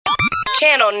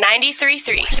Channel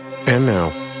 93.3. And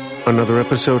now, another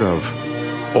episode of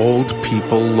Old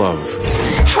People Love.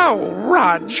 Oh,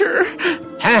 Roger.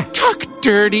 Huh? Talk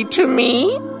dirty to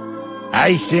me.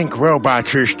 I think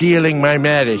robots are stealing my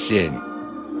medicine.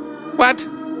 What?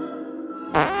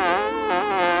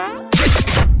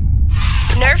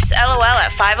 Nerf's LOL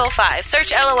at 5:05.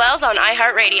 Search LOLs on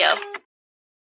iHeartRadio.